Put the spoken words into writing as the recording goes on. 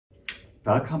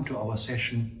Welcome to our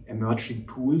session, Emerging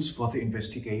Tools for the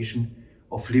Investigation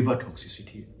of Liver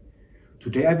Toxicity.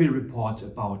 Today I will report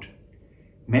about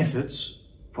methods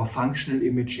for functional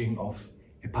imaging of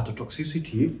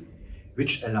hepatotoxicity,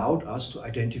 which allowed us to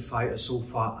identify a so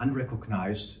far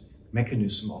unrecognized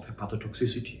mechanism of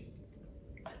hepatotoxicity.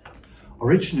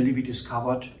 Originally, we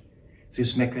discovered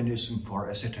this mechanism for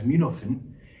acetaminophen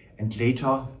and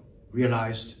later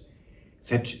realized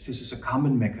that this is a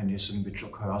common mechanism which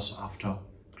occurs after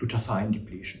glutathione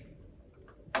depletion.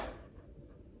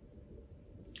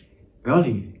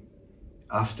 Early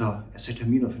after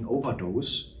acetaminophen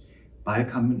overdose, bile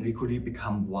canaliculi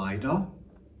become wider,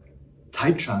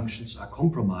 tight junctions are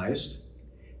compromised,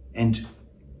 and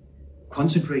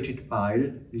concentrated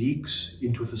bile leaks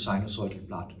into the sinusoidal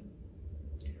blood.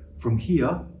 From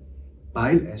here,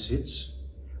 bile acids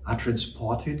are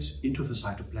transported into the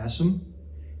cytoplasm,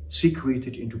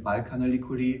 secreted into bile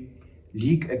canaliculi,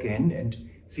 leak again, and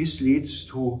this leads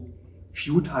to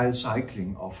futile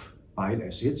cycling of bile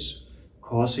acids,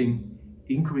 causing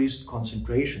increased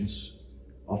concentrations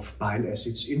of bile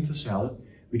acids in the cell,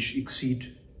 which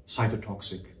exceed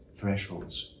cytotoxic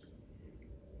thresholds.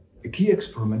 A key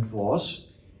experiment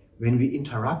was when we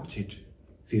interrupted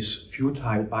this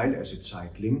futile bile acid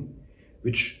cycling,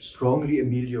 which strongly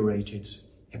ameliorated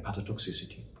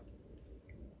hepatotoxicity.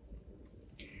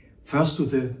 First to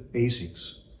the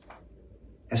basics.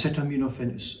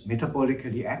 Acetaminophen is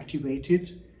metabolically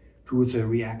activated to the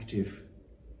reactive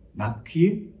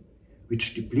NAPK,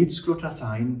 which depletes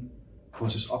glutathione,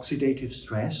 causes oxidative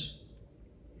stress,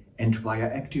 and via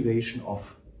activation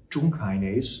of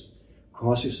junctions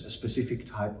causes a specific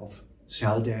type of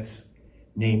cell death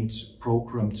named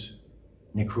programmed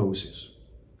necrosis.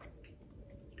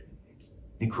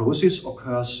 Necrosis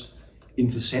occurs in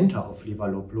the center of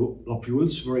liver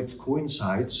lobules where it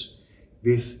coincides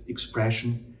with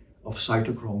expression of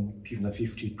cytochrome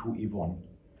P152E1.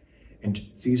 And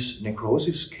these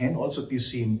necrosis can also be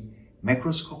seen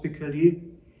macroscopically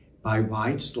by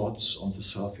white dots on the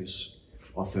surface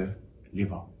of the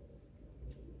liver.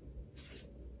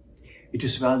 It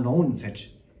is well known that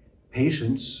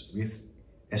patients with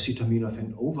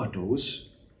acetaminophen overdose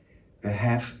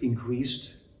have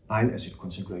increased bile acid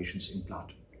concentrations in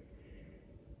blood.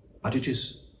 But it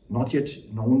is not yet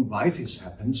known why this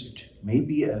happens. It may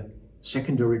be a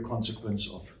secondary consequence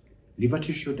of liver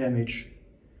tissue damage,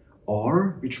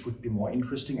 or, which would be more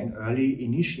interesting, an early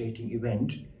initiating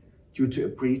event due to a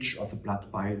breach of the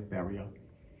blood-bile barrier.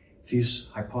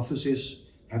 These hypotheses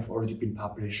have already been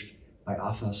published by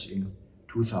others in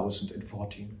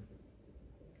 2014.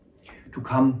 To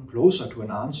come closer to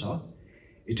an answer,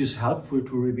 it is helpful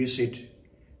to revisit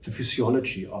the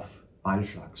physiology of bile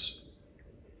flux.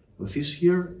 So this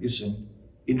here is an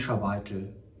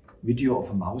intravital video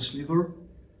of a mouse liver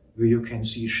where you can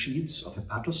see sheets of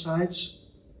hepatocytes,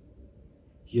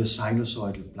 here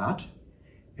sinusoidal blood,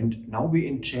 and now we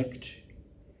inject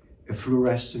a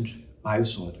fluorescent bile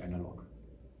salt analog.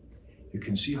 You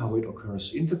can see how it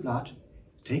occurs in the blood,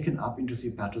 taken up into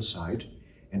the hepatocyte,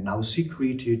 and now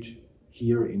secreted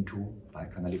here into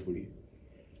bile canaliculi.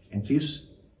 And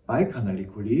these bile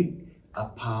canaliculi are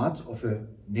part of a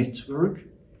network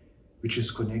which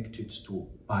is connected to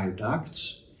bile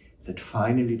ducts that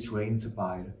finally drain the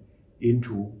bile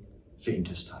into the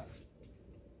intestine.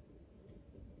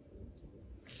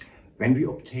 When we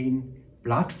obtain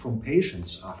blood from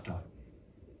patients after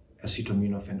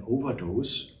acetaminophen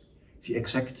overdose, the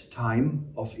exact time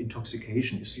of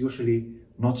intoxication is usually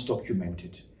not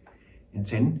documented. And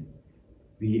then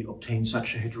we obtain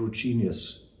such a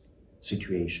heterogeneous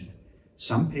situation.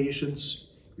 Some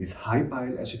patients with high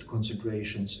bile acid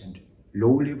concentrations and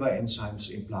low liver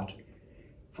enzymes in blood.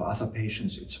 For other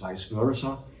patients, it's vice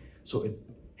versa. So a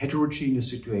heterogeneous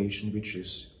situation which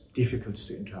is difficult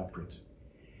to interpret.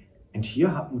 And here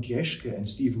Hartmut Jeschke and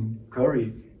Stephen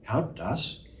Curry helped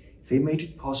us. They made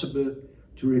it possible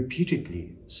to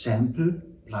repeatedly sample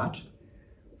blood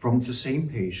from the same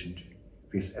patient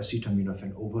with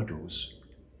acetaminophen overdose.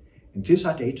 And these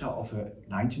are data of a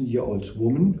 19-year-old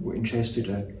woman who ingested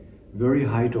a very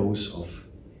high dose of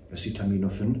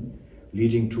acetaminophen,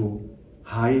 leading to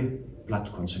high blood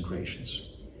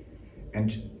concentrations.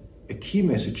 And a key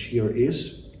message here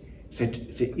is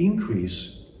that the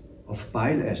increase of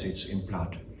bile acids in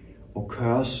blood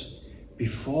occurs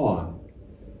before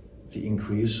the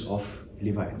increase of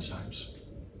liver enzymes.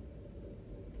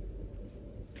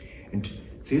 And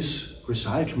this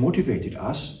result motivated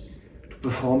us to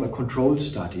perform a controlled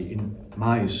study in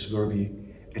mice where we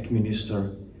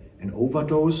administer an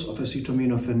overdose of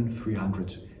acetaminophen,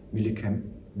 300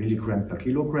 milligram per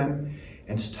kilogram,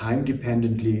 and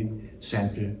time-dependently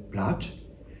sample blood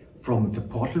from the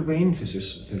portal vein, this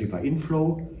is the liver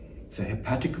inflow, the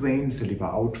hepatic vein, the liver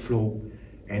outflow,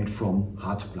 and from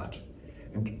heart blood.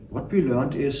 And what we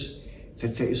learned is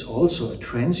that there is also a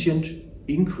transient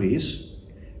increase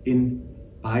in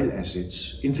bile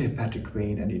acids in the hepatic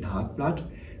vein and in heart blood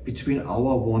between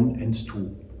hour 1 and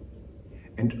 2.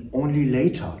 And only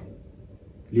later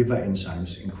liver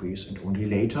enzymes increase, and only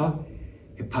later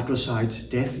hepatocyte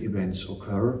death events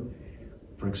occur,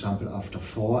 for example after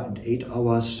 4 and 8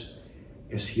 hours,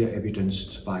 as here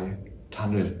evidenced by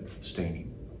tunnel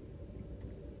staining.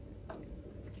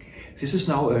 This is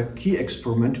now a key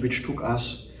experiment which took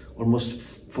us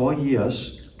almost 4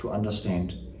 years to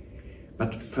understand.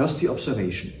 But first the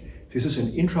observation. This is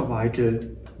an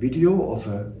intravital video of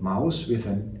a mouse with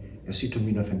an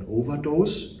acetaminophen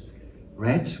overdose.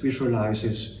 Red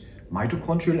visualizes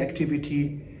mitochondrial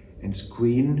activity and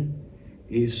green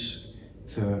is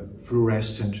the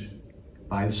fluorescent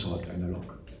bile salt analog.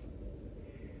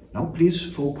 Now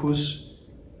please focus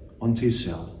on this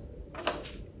cell.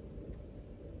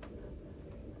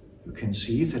 You can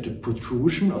see that the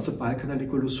protrusion of the bile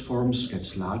canaliculi forms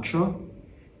gets larger.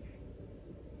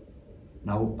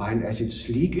 Now bile acids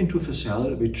leak into the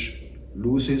cell, which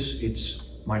loses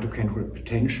its mitochondrial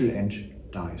potential and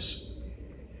dies.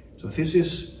 So this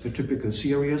is the typical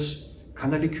series: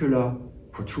 canalicular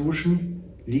protrusion,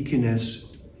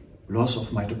 leakiness, loss of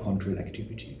mitochondrial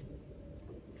activity.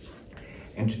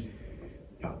 And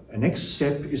a next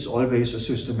step is always a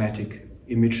systematic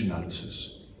image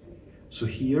analysis. So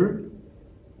here,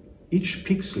 each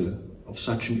pixel of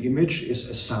such an image is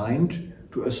assigned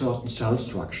to a certain cell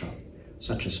structure,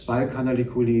 such as bile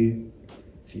canaliculi,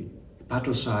 the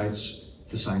hepatocytes,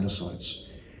 the sinusoids.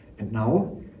 And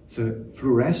now the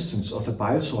fluorescence of the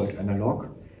bile salt analog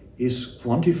is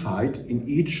quantified in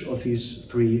each of these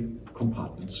 3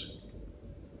 compartments.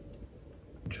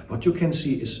 What you can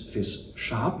see is this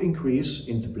sharp increase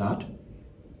in the blood,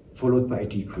 followed by a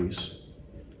decrease.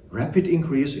 Rapid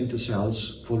increase in the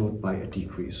cells, followed by a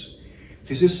decrease.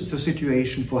 This is the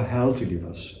situation for healthy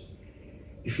livers.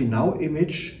 If we now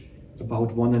image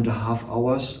about 1.5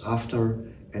 hours after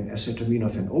an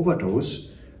acetaminophen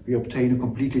overdose, we obtain a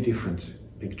completely different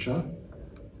picture.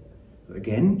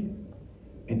 Again,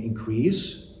 an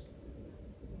increase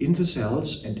in the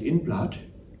cells and in blood,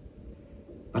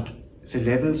 but the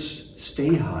levels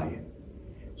stay high.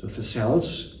 So the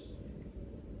cells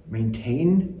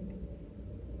maintain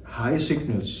high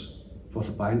signals for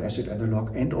the bile acid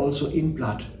analog, and also in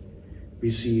blood we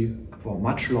see for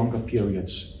much longer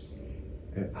periods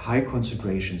high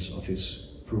concentrations of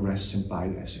this fluorescent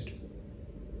bile acid.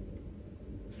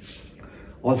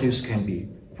 All this can be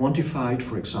quantified.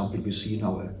 For example, we see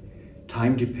now a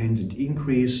time-dependent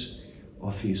increase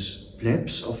of these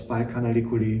plebs of bile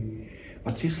canaliculi.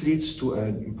 But this leads to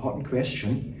an important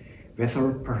question,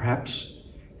 whether perhaps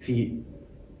the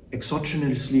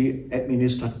exogenously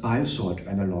administered bile salt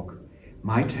analog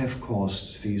might have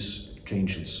caused these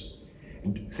changes.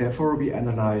 And therefore we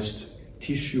analyzed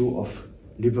tissue of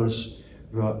livers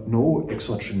where no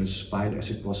exogenous bile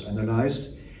acid was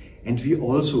analyzed, and we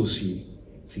also see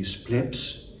these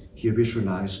plebs here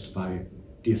visualized by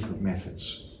different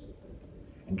methods.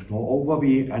 And moreover,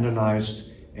 we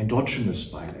analyzed endogenous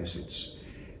bile acids.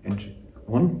 And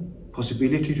one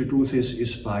possibility to do this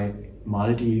is by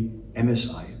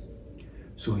MALDI-MSI.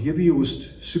 So here we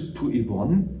used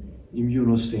CYP2E1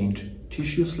 immunostained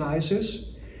tissue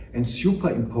slices and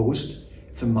superimposed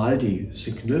the MALDI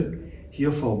signal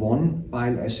here for one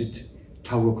bile acid,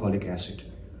 taurocolic acid.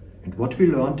 And what we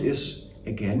learned is,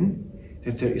 again,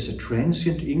 that there is a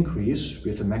transient increase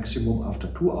with a maximum after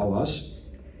 2 hours,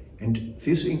 and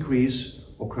this increase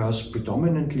occurs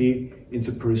predominantly in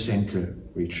the pericentral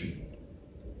region.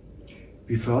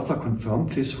 We further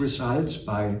confirmed this result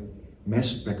by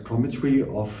mass spectrometry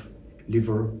of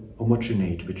liver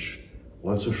homogenate, which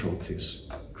also showed this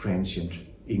transient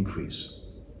increase.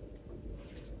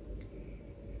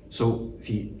 So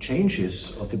the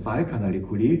changes of the bile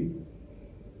canaliculi,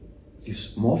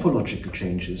 these morphological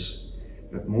changes,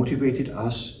 motivated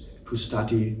us to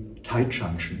study tight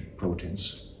junction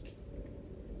proteins.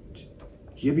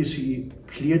 Here we see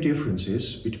clear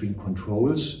differences between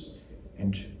controls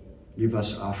and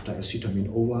livers after acetamin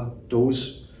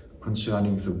overdose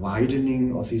concerning the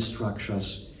widening of these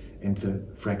structures and the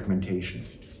fragmentation.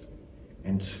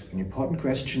 And an important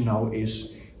question now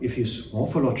is if these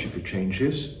morphological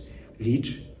changes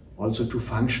lead also to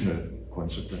functional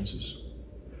consequences.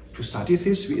 To study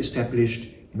this, we established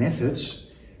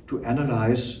methods to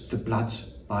analyze the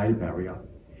blood-bile barrier.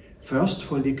 First,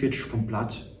 for leakage from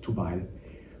blood to bile.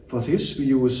 For this, we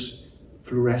use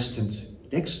fluorescent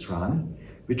dextran,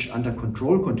 which under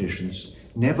control conditions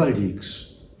never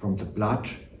leaks from the blood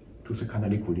to the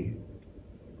canaliculi.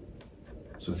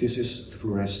 So this is the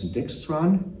fluorescent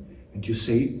dextran, and you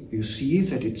see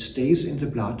that it stays in the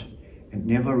blood and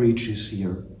never reaches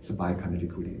here the bile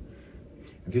canaliculi.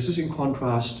 And this is in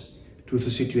contrast to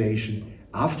the situation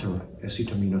after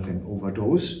acetaminophen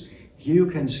overdose. Here you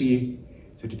can see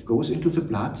that it goes into the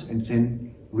blood and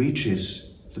then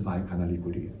reaches the bile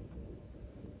canaliculi.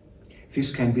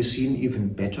 This can be seen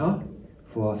even better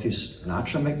for this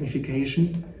larger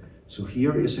magnification. So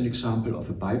here is an example of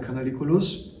a bile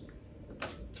canaliculus.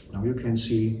 Now you can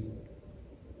see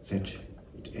that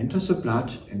it enters the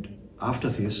blood and after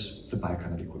this the bile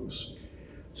canaliculus.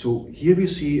 So here we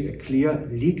see a clear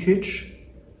leakage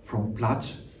from blood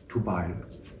to bile.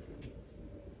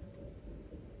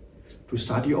 To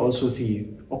study also the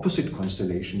opposite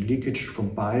constellation, leakage from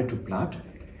bile to blood,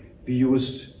 we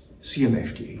used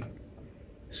CMFDA.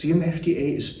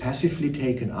 CMFDA is passively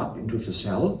taken up into the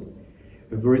cell,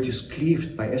 where it is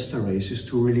cleaved by esterases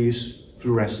to release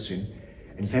fluorescin,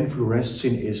 and then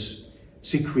fluorescin is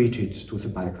secreted to the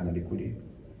bile canaliculi.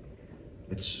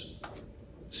 Let's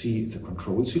see the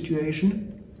control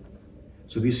situation.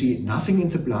 So we see nothing in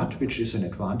the blood, which is an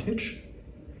advantage,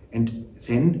 and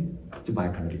then the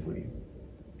bile canaliculi.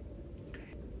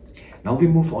 Now we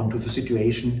move on to the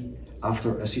situation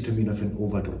after acetaminophen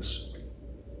overdose.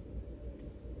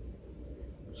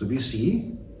 So we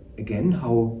see again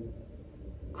how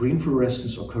green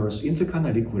fluorescence occurs in the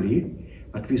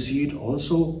canaliculi, but we see it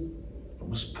also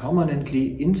almost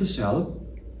permanently in the cell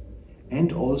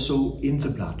and also in the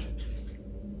blood.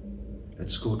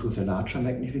 Let's go to the larger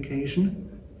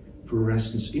magnification.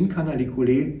 Fluorescence in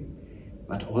canaliculi,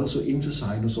 but also in the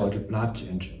sinusoidal blood,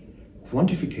 and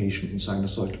quantification in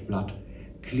sinusoidal blood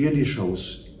clearly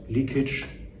shows leakage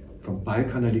from bile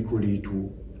canaliculi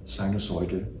to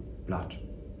sinusoidal blood.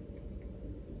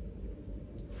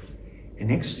 The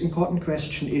next important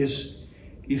question is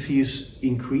if these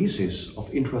increases of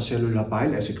intracellular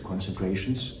bile acid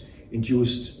concentrations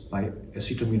induced by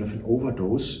acetaminophen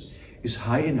overdose is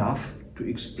high enough to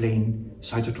explain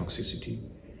cytotoxicity.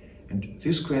 And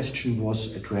this question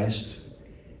was addressed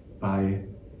by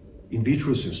in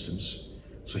vitro systems.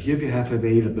 So here we have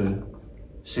available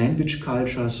sandwich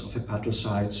cultures of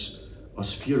hepatocytes or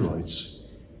spheroids.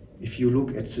 If you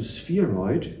look at the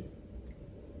spheroid,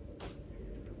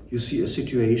 you see a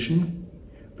situation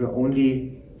where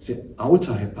only the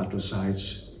outer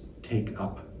hepatocytes take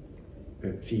up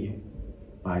the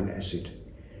bile acid.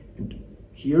 And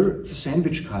here the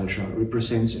sandwich culture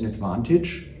represents an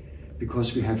advantage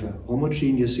because we have a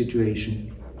homogeneous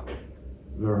situation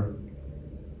where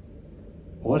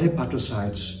all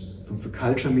hepatocytes from the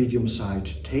culture medium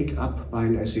side take up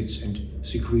bile acids and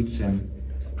secrete them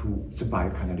to the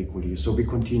bile canaliculi. So we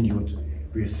continued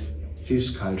with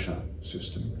this culture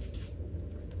system.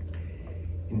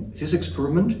 In this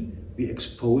experiment, we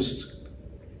exposed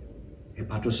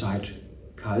hepatocyte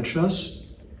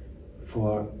cultures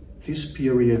for this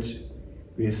period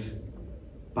with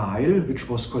bile, which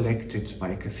was collected by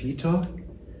a catheter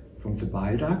from the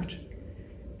bile duct,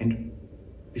 and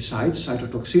besides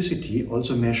cytotoxicity,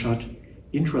 also measured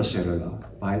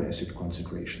intracellular bile acid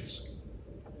concentrations.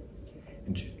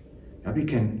 And here we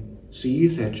can see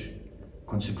that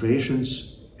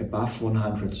concentrations above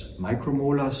 100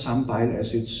 micromolar, some bile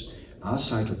acids are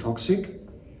cytotoxic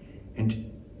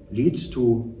and leads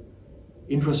to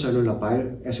intracellular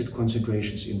bile acid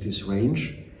concentrations in this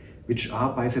range, which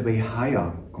are, by the way,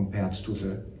 higher compared to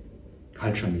the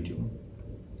culture medium.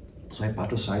 So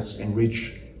hepatocytes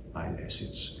enrich bile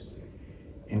acids.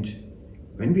 And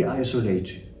when we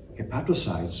isolate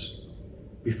hepatocytes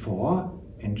before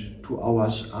and 2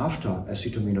 hours after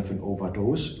acetaminophen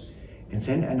overdose, and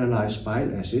then analyze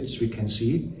bile acids, we can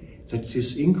see that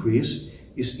this increase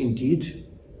is indeed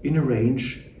in a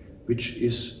range which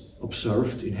is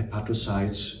observed in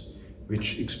hepatocytes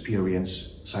which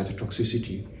experience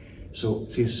cytotoxicity. So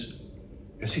this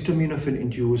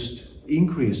acetaminophen-induced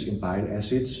increase in bile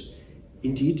acids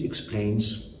indeed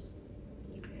explains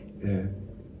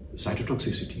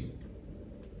cytotoxicity.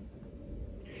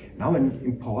 Now an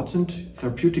important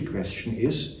therapeutic question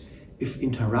is if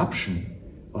interruption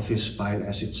of this bile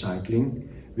acid cycling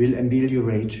will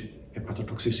ameliorate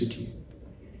hepatotoxicity.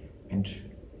 And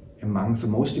among the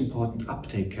most important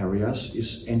uptake carriers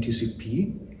is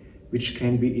anti-CP, which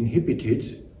can be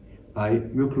inhibited by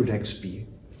myrcludex-B.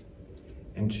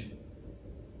 And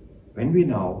when we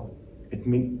now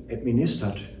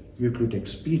administered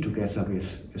myrcludex-B together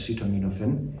with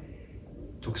acetaminophen,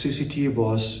 toxicity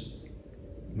was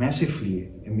massively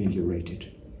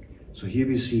ameliorated. So here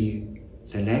we see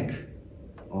the lack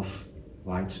of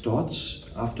white dots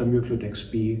after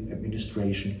Muclodex B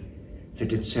administration, that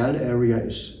the cell area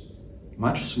is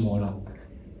much smaller,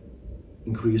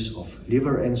 increase of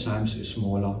liver enzymes is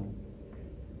smaller,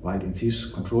 while in these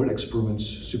control experiments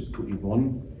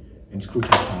CYP2E1 and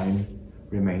glutathione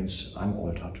remains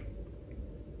unaltered.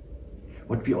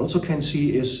 What we also can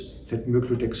see is that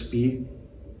Muclodex B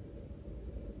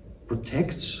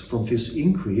protects from this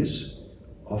increase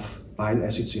of bile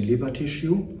acids in liver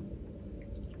tissue,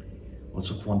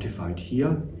 also quantified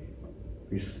here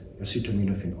with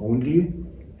acetaminophen only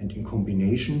and in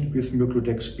combination with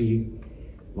Muclodex B,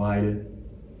 while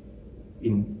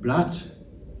in blood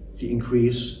the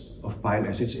increase of bile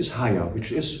acids is higher,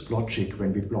 which is logic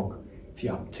when we block the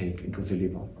uptake into the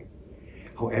liver.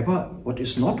 However, what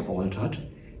is not altered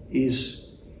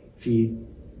is the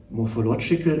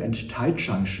morphological and tight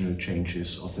junctional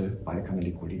changes of the bile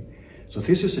canaliculi. So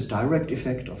this is a direct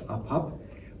effect of UpHub.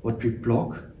 What we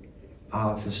block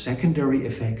are the secondary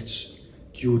effects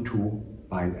due to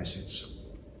bile acids.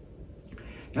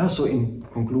 Yeah, so in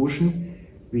conclusion,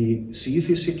 we see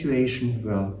this situation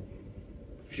where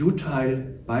futile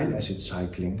bile acid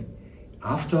cycling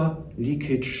after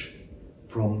leakage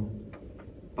from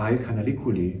bile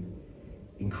canaliculi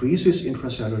increases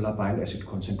intracellular bile acid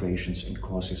concentrations and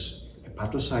causes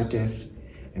hepatocyte death,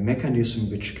 a mechanism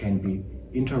which can be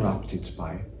interrupted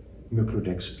by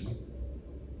Muclodex B.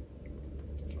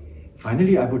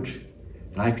 Finally, I would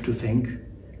like to thank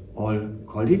all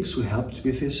colleagues who helped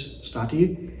with this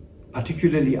study,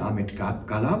 particularly Ahmed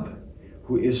Ghallab,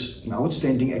 who is an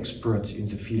outstanding expert in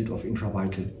the field of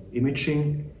intravital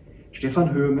imaging, Stefan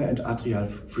Höhme and Adrian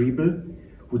Friebel,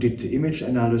 who did the image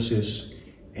analysis,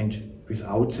 and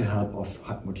without the help of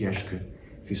Hartmut Jeschke,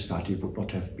 this study would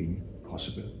not have been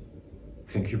possible.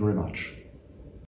 Thank you very much.